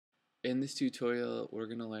In this tutorial, we're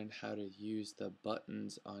going to learn how to use the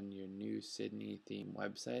buttons on your new Sydney theme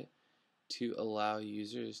website to allow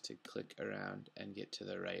users to click around and get to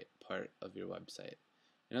the right part of your website.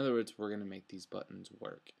 In other words, we're going to make these buttons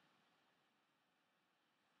work.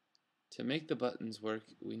 To make the buttons work,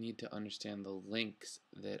 we need to understand the links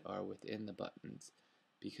that are within the buttons,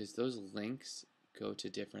 because those links go to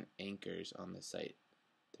different anchors on the site.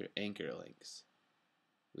 They're anchor links.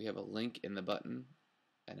 We have a link in the button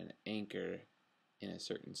and an anchor in a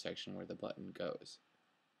certain section where the button goes.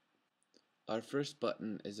 Our first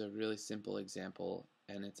button is a really simple example,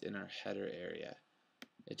 and it's in our header area.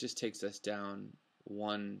 It just takes us down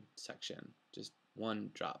one section, just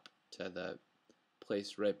one drop to the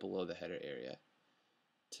place right below the header area.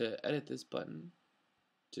 To edit this button,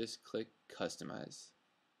 just click Customize.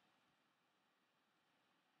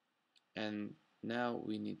 And now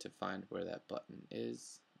we need to find where that button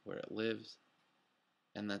is, where it lives,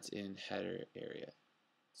 and that's in header area.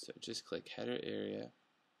 So just click header area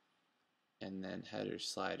and then header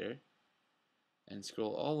slider and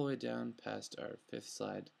scroll all the way down past our fifth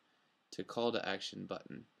slide to call to action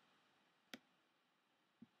button,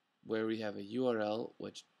 where we have a URL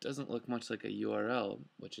which doesn't look much like a URL,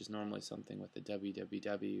 which is normally something with a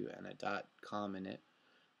www and a .com in it.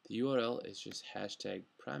 The URL is just hashtag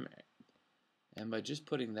primary, and by just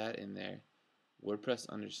putting that in there, WordPress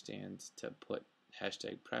understands to put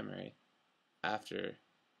hashtag primary after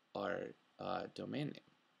our domain name.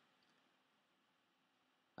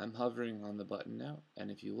 I'm hovering on the button now,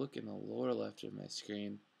 and if you look in the lower left of my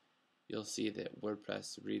screen, you'll see that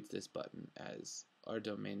WordPress reads this button as our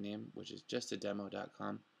domain name, which is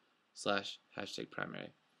justademo.com /hashtag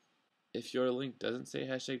primary. If your link doesn't say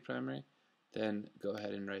hashtag primary, then go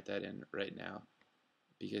ahead and write that in right now,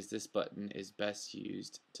 because this button is best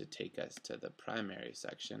used to take us to the primary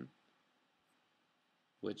section,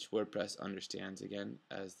 which WordPress understands again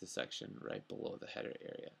as the section right below the header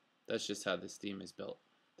area. That's just how this theme is built.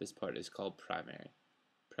 This part is called primary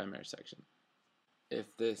section.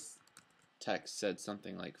 If this text said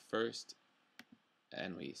something like first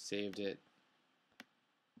and we saved it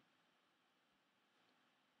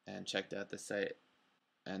and checked out the site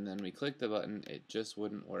and then we click the button, it just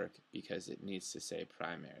wouldn't work because it needs to say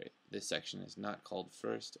primary. This section is not called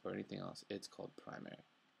first or anything else, it's called primary.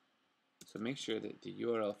 So make sure that the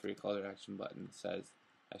URL for your call to action button says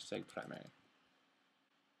hashtag primary.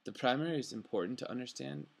 The primary is important to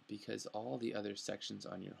understand because all the other sections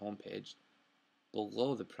on your homepage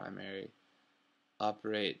below the primary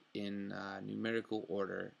operate in numerical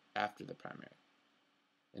order after the primary.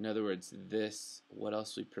 In other words, this, what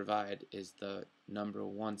else we provide, is the number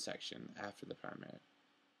 1 section after the primary.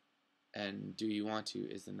 And do you want to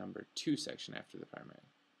is the number 2 section after the primary.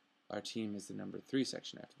 Our team is the number 3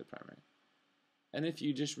 section after the primary. And if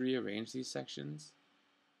you just rearrange these sections,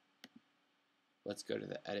 let's go to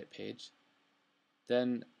the edit page,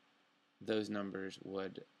 then those numbers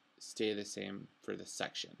would stay the same for the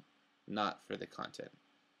section, not for the content.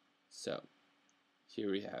 So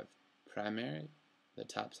here we have primary, the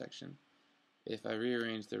top section. If I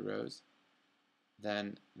rearrange the rows,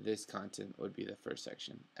 then this content would be the first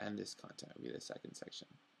section and this content would be the second section.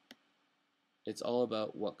 It's all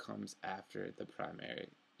about what comes after the primary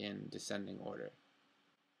in descending order.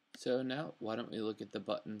 So now why don't we look at the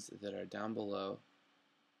buttons that are down below,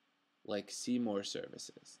 like See More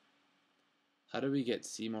Services. How do we get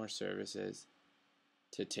See More Services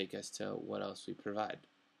to take us to what else we provide?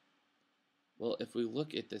 Well, if we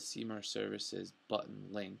look at the See More Services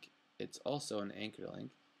button link, it's also an anchor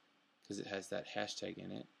link because it has that hashtag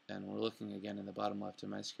in it, and we're looking again in the bottom left of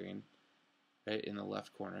my screen, right in the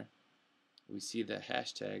left corner. We see the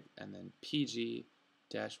hashtag and then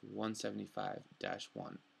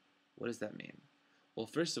PG-175-1. What does that mean? Well,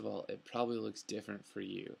 first of all, it probably looks different for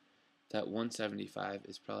you. That 175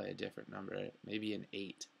 is probably a different number, maybe an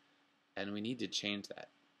 8, and we need to change that.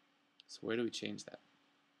 So where do we change that?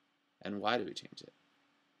 And why do we change it?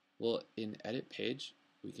 Well, in Edit Page,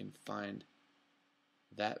 we can find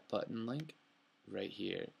that button link right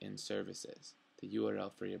here in Services, the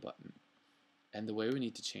URL for your button. And the way we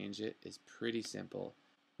need to change it is pretty simple.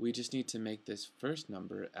 We just need to make this first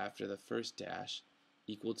number after the first dash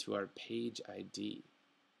equal to our page ID,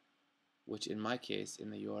 which in my case in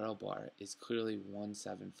the URL bar is clearly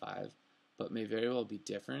 175, but may very well be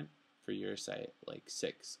different for your site, like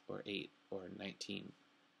 6 or 8 or 19.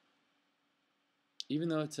 Even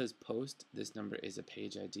though it says post, this number is a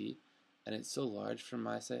page ID, and it's so large for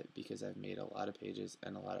my site because I've made a lot of pages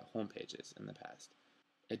and a lot of home pages in the past.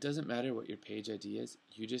 It doesn't matter what your page ID is,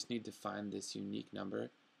 you just need to find this unique number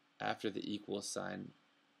after the equal sign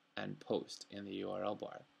and post in the URL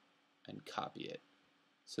bar. and copy it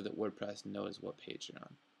so that WordPress knows what page you're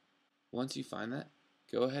on. Once you find that,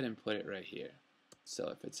 go ahead and put it right here. So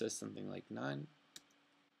if it says something like 9,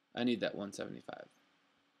 I need that 175.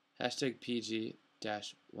 Hashtag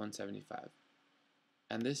PG-175.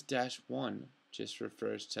 And this -1 just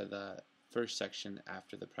refers to the first section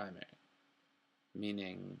after the primary,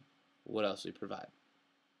 meaning what else we provide.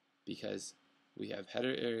 Because we have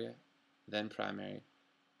header area, then primary,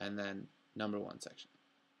 and then number 1 section,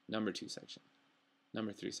 number 2 section,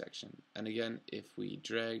 number 3 section. And again, if we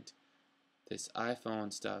dragged this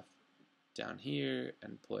iPhone stuff down here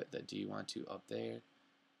and put the do you want to up there,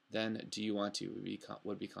 then do you want to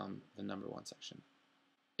would become the number 1 section.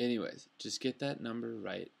 Anyways, just get that number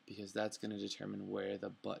right because that's going to determine where the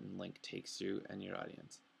button link takes you and your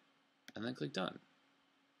audience. And then click done.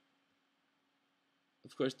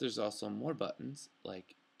 Of course, there's also more buttons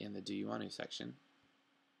like in the do you want to section,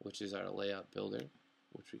 which is our layout builder,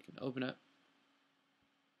 which we can open up.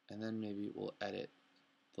 And then maybe we'll edit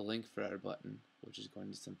the link for our button, which is going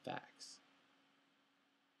to some facts.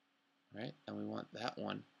 Right? And we want that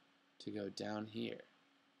one to go down here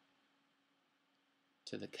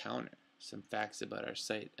to the counter, some facts about our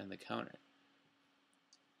site and the counter.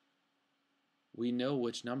 We know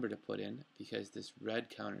which number to put in because this red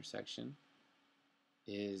counter section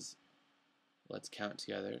is, let's count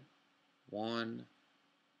together, 1,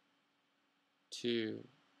 2,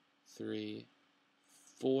 3,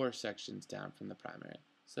 4 sections down from the primary.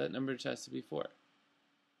 So that number just has to be 4.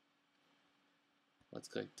 Let's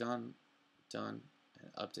click done, done,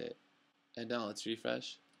 and update. And now let's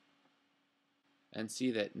refresh and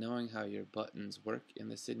see that knowing how your buttons work in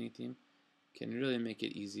the Sydney theme can really make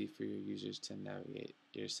it easy for your users to navigate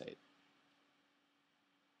your site.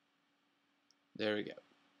 There we go.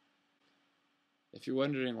 If you're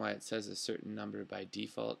wondering why it says a certain number by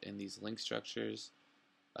default in these link structures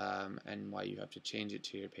and why you have to change it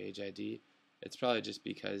to your page ID, it's probably just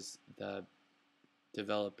because the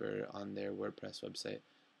developer on their WordPress website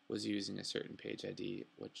was using a certain page ID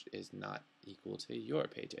which is not equal to your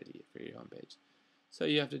page ID for your homepage. So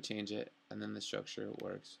you have to change it, and then the structure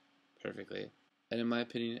works perfectly. And in my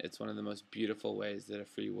opinion, it's one of the most beautiful ways that a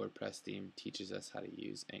free WordPress theme teaches us how to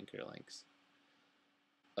use anchor links.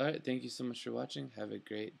 Alright, thank you so much for watching. Have a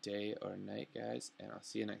great day or night, guys, and I'll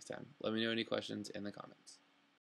see you next time. Let me know any questions in the comments.